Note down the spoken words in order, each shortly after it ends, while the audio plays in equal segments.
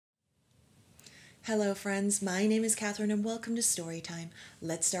Hello friends, my name is Catherine and welcome to Storytime.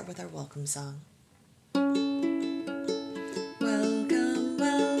 Let's start with our welcome song. Welcome,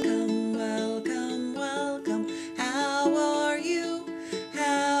 welcome, welcome, welcome. How are you?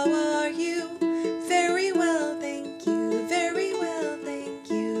 How are you? Very well, thank you. Very well,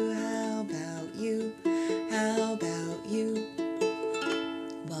 thank you. How about you? How about you?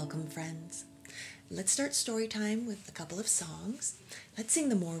 Welcome friends. Let's start Storytime with a couple of songs. Let's sing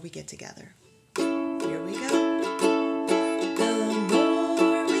The More We Get Together. Here we go. The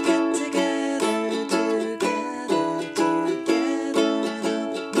more we get together, the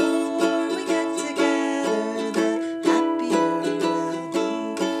more we get together, the happier we'll be.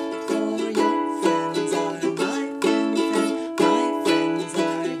 For your friends are my friends, and my friends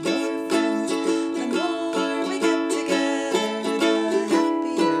are your friends. The more we get together, the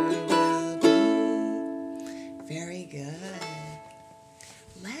happier we'll be. Very good.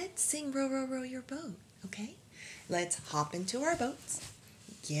 Let's sing Row, Row, Row Your Boat, okay? Let's hop into our boats,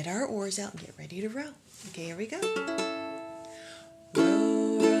 get our oars out, and get ready to row. Okay, here we go. Row,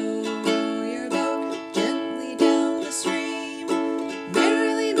 row, row your boat gently down the stream.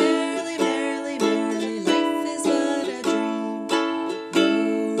 Merrily, merrily, merrily, merrily, life is but a dream. Row,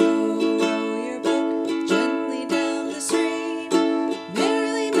 row, row your boat gently down the stream.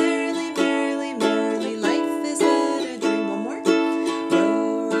 Merrily, merrily, merrily, merrily, life is but a dream. One more.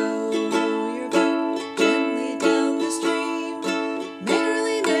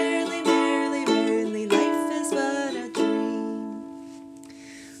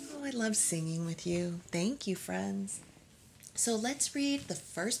 Love singing with you. Thank you, friends. So let's read the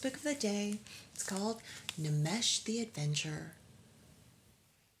first book of the day. It's called Nimesh the Adventurer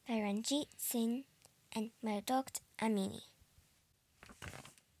by Ranjit, Singh and Mehrdokht, Amini.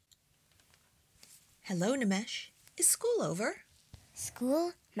 Hello, Nimesh. Is school over?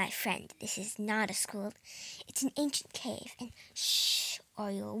 School? My friend, this is not a school. It's an ancient cave, and shh,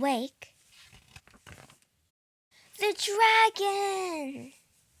 or you'll wake. The dragon!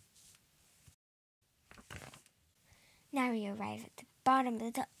 Now we arrive at the bottom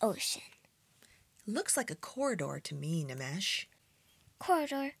of the ocean. Looks like a corridor to me, Nimesh.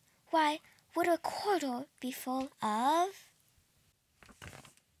 Corridor? Why, would a corridor be full of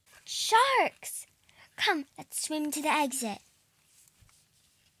sharks? Come, let's swim to the exit.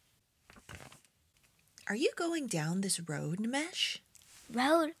 Are you going down this road, Nimesh?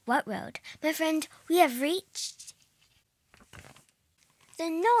 Road? What road? My friend, we have reached the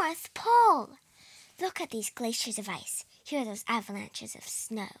North Pole. Look at these glaciers of ice. Hear those avalanches of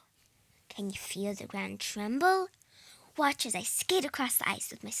snow. Can you feel the ground tremble? Watch as I skate across the ice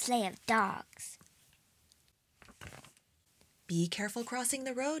with my sleigh of dogs. Be careful crossing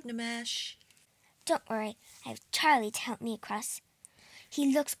the road, Nimesh. Don't worry, I have Charlie to help me across.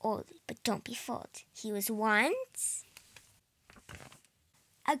 He looks old, but don't be fooled. He was once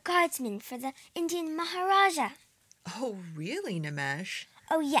a guardsman for the Indian Maharaja. Oh, really, Nimesh?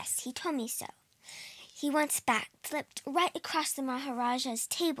 Oh, yes, he told me so. He once backflipped right across the Maharaja's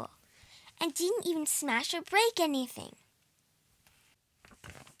table and didn't even smash or break anything.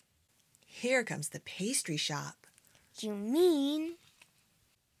 Here comes the pastry shop. You mean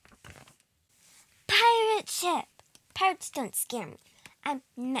pirate ship? Pirates don't scare me. I'm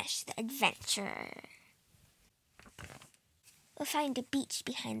Nimesh the adventurer. We'll find a beach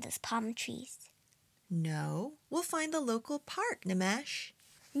behind those palm trees. No, we'll find the local park, Nimesh.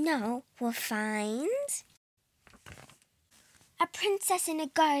 No, we'll find a princess in a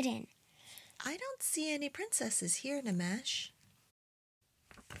garden. I don't see any princesses here, Nimesh.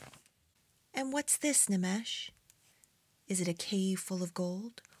 And what's this, Nimesh? Is it a cave full of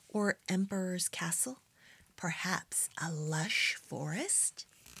gold or emperor's castle? Perhaps a lush forest?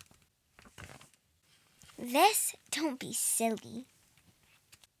 This? Don't be silly.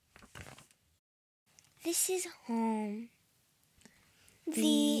 This is home.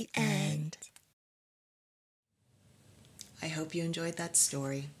 The end. I hope you enjoyed that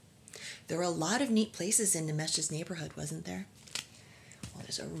story. There were a lot of neat places in Nimesh's neighborhood, wasn't there? Well,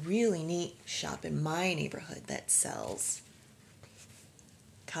 there's a really neat shop in my neighborhood that sells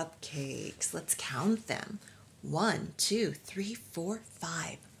cupcakes. Let's count them. 1, 2, 3, 4,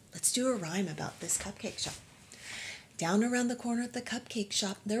 5. Let's do a rhyme about this cupcake shop. Down around the corner of the cupcake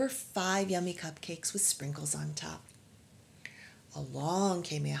shop, there were 5 yummy cupcakes with sprinkles on top. Along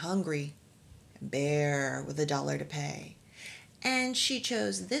came a hungry bear with $1 to pay, and she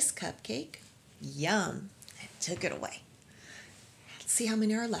chose this cupcake, yum, and took it away. Let's see how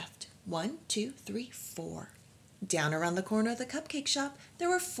many are left. 1, 2, 3, 4. Down around the corner of the cupcake shop, there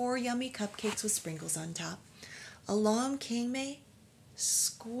were 4 yummy cupcakes with sprinkles on top. Along came a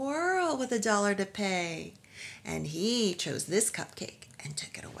squirrel with $1 to pay. And he chose this cupcake and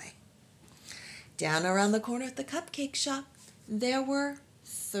took it away. Down around the corner at the cupcake shop, there were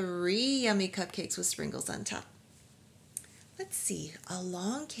 3 yummy cupcakes with sprinkles on top. Let's see,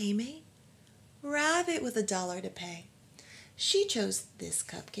 along came a rabbit with $1 to pay. She chose this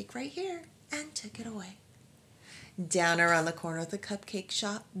cupcake right here and took it away. Down around the corner of the cupcake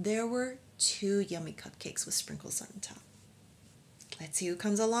shop, there were 2 yummy cupcakes with sprinkles on top. Let's see who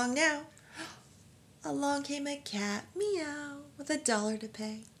comes along now. Along came a cat, meow, with $1 to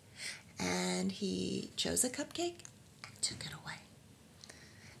pay. And he chose a cupcake and took it away.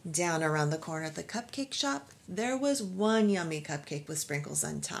 Down around the corner of the cupcake shop, there was 1 yummy cupcake with sprinkles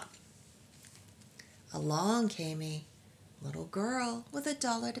on top. Along came a little girl with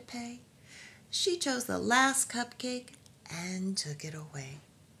 $1 to pay. She chose the last cupcake and took it away.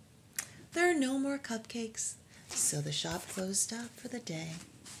 There are no more cupcakes, so the shop closed up for the day.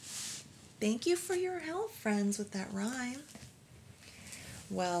 Thank you for your help, friends, with that rhyme.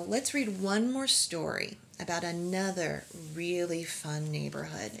 Well, let's read one more story about another really fun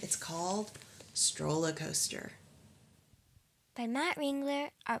neighborhood. It's called Stroller Coaster. By Matt Ringler,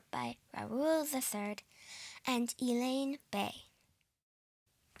 art by Raúl III and Elaine Bay.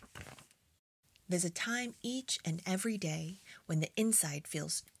 There's a time each and every day when the inside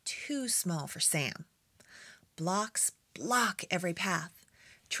feels too small for Sam. Blocks block every path.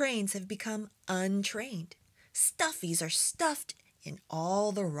 Trains have become untrained. Stuffies are stuffed in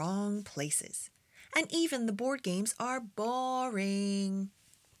all the wrong places. And even the board games are boring.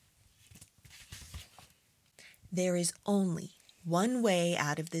 There is only one way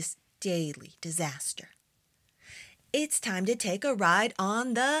out of this daily disaster. It's time to take a ride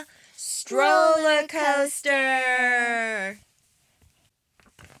on the Stroller Coaster.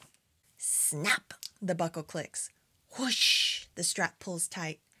 Snap, the buckle clicks. Whoosh, the strap pulls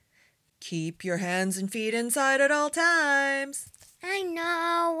tight. Keep your hands and feet inside at all times. I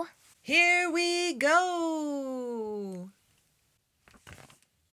know. Here we go.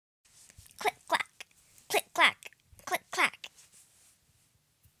 Click, clack, click, clack, click, clack.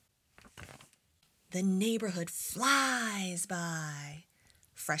 The neighborhood flies by.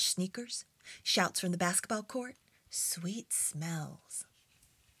 Fresh sneakers, shouts from the basketball court, sweet smells.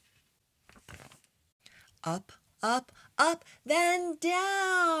 Up, up, up, then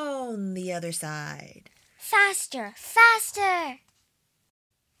down the other side. Faster, faster.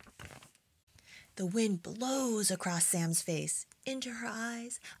 The wind blows across Sam's face, into her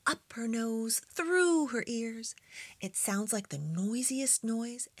eyes, up her nose, through her ears. It sounds like the noisiest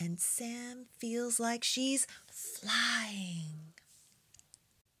noise, and Sam feels like she's flying.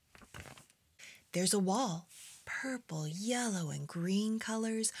 There's a wall, purple, yellow, and green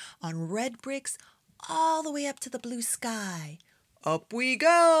colors on red bricks all the way up to the blue sky. Up we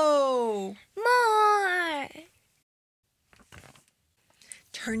go! More!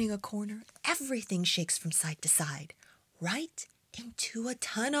 Turning a corner, everything shakes from side to side, right into a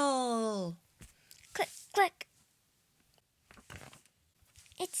tunnel. Click, click.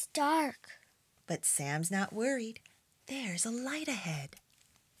 It's dark. But Sam's not worried. There's a light ahead.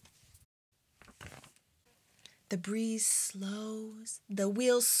 The breeze slows, the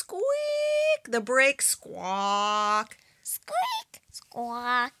wheels squeak, the brakes squawk. Squeak,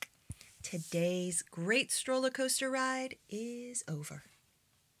 squawk. Today's great stroller coaster ride is over.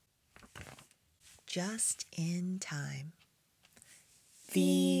 Just in time.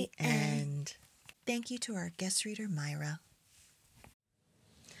 The end. Thank you to our guest reader, Myra.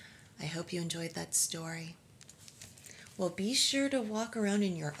 I hope you enjoyed that story. Well, be sure to walk around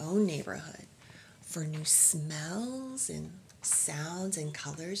in your own neighborhood for new smells and sounds and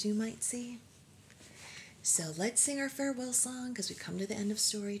colors you might see. So let's sing our farewell song because we come to the end of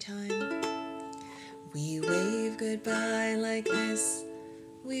story time. We wave goodbye like this.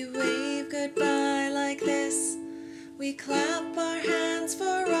 We wave goodbye like this. We clap our hands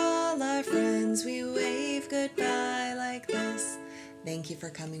for all our friends. We wave goodbye like this. Thank you for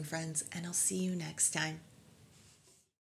coming, friends, and I'll see you next time.